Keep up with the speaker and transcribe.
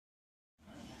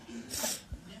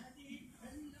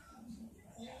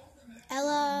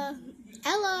Ella,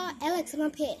 Ella, Alex, I'm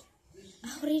up here.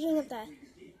 Oh, what are you doing up there?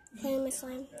 Playing with my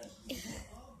slime.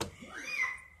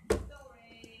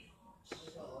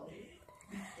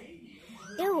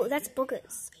 Ew, that's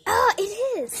boogers. Oh,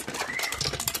 it is.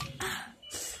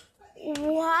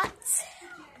 What?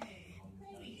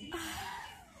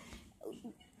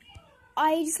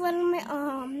 I just landed on my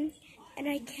arm, and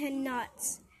I cannot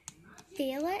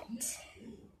feel it.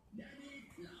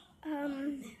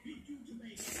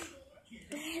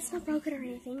 It's not broken or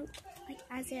anything. Like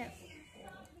as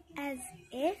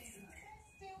if.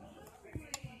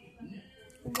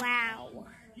 Wow.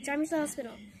 Drive me to the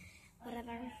hospital.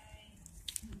 Whatever.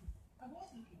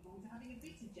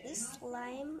 This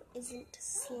slime isn't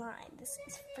slime. This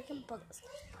is freaking boogers.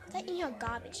 Put that in your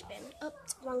garbage bin. Oh,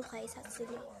 wrong place. That's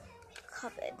in your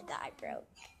cupboard that I broke.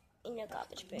 In your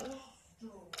garbage bin.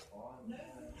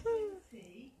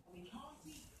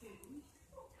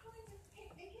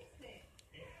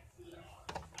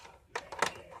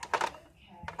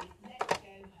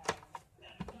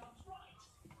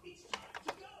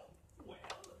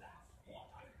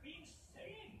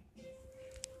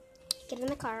 Get in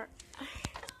the car.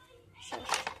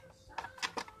 Shush.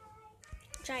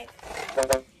 Drive.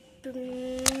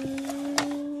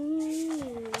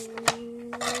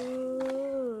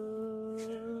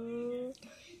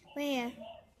 Where?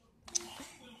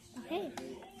 Okay.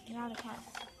 Get out of the car.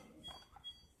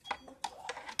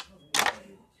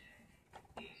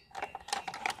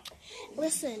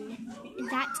 Listen,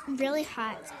 that's really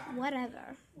hot.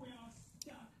 Whatever.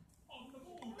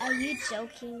 Are you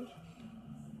joking?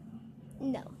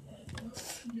 No.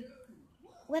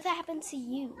 What that happened to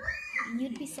you,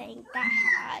 you'd be saying that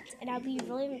hot, and I'll be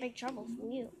really in big trouble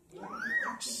from you.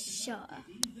 Sure.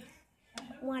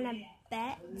 Wanna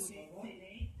bet?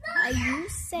 Are you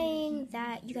saying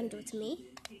that you're gonna do it to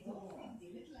me?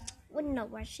 With no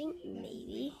rushing,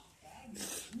 maybe.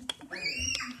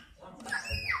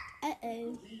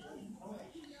 Uh-oh.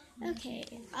 Okay,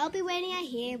 I'll be waiting out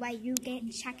here while you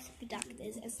get checked for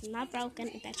doctors. It's not broken.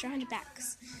 That's your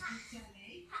 $100.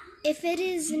 If it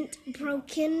isn't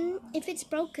broken, if it's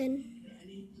broken,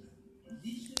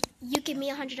 you give me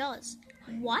 $100.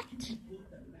 What?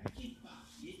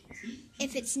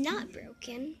 If it's not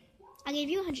broken, I'll give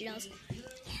you $100. Yes,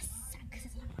 because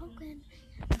it's not broken.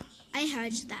 I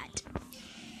heard that.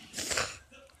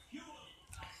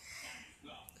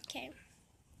 Okay.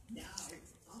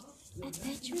 I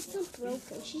bet you it's not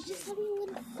broken. She's just having a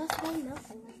little fuss about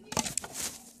nothing.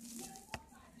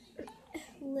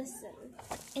 Listen,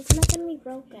 it's not gonna be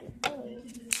broken. Oh,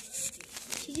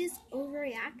 she just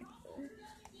overreacted.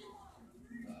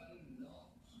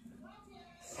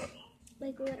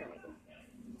 Like literally.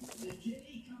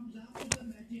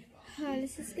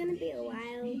 This is gonna be a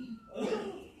while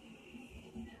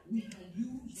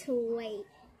to wait.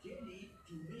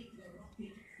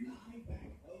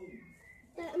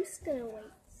 But I'm just gonna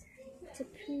wait to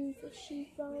prove that she's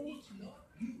wrong.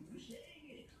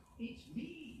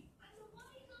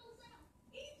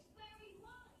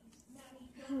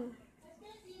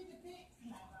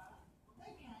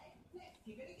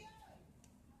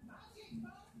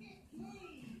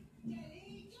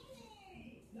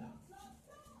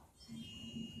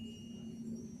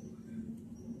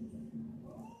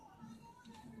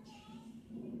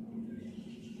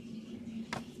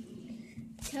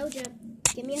 Told you,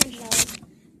 give me $100.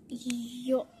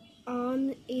 Your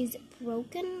arm is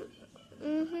broken?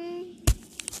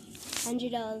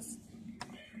 $100.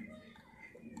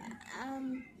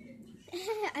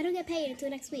 I don't get paid until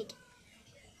next week.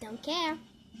 Don't care.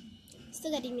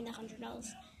 Still gotta give me the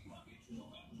 $100.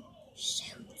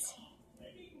 Shoot.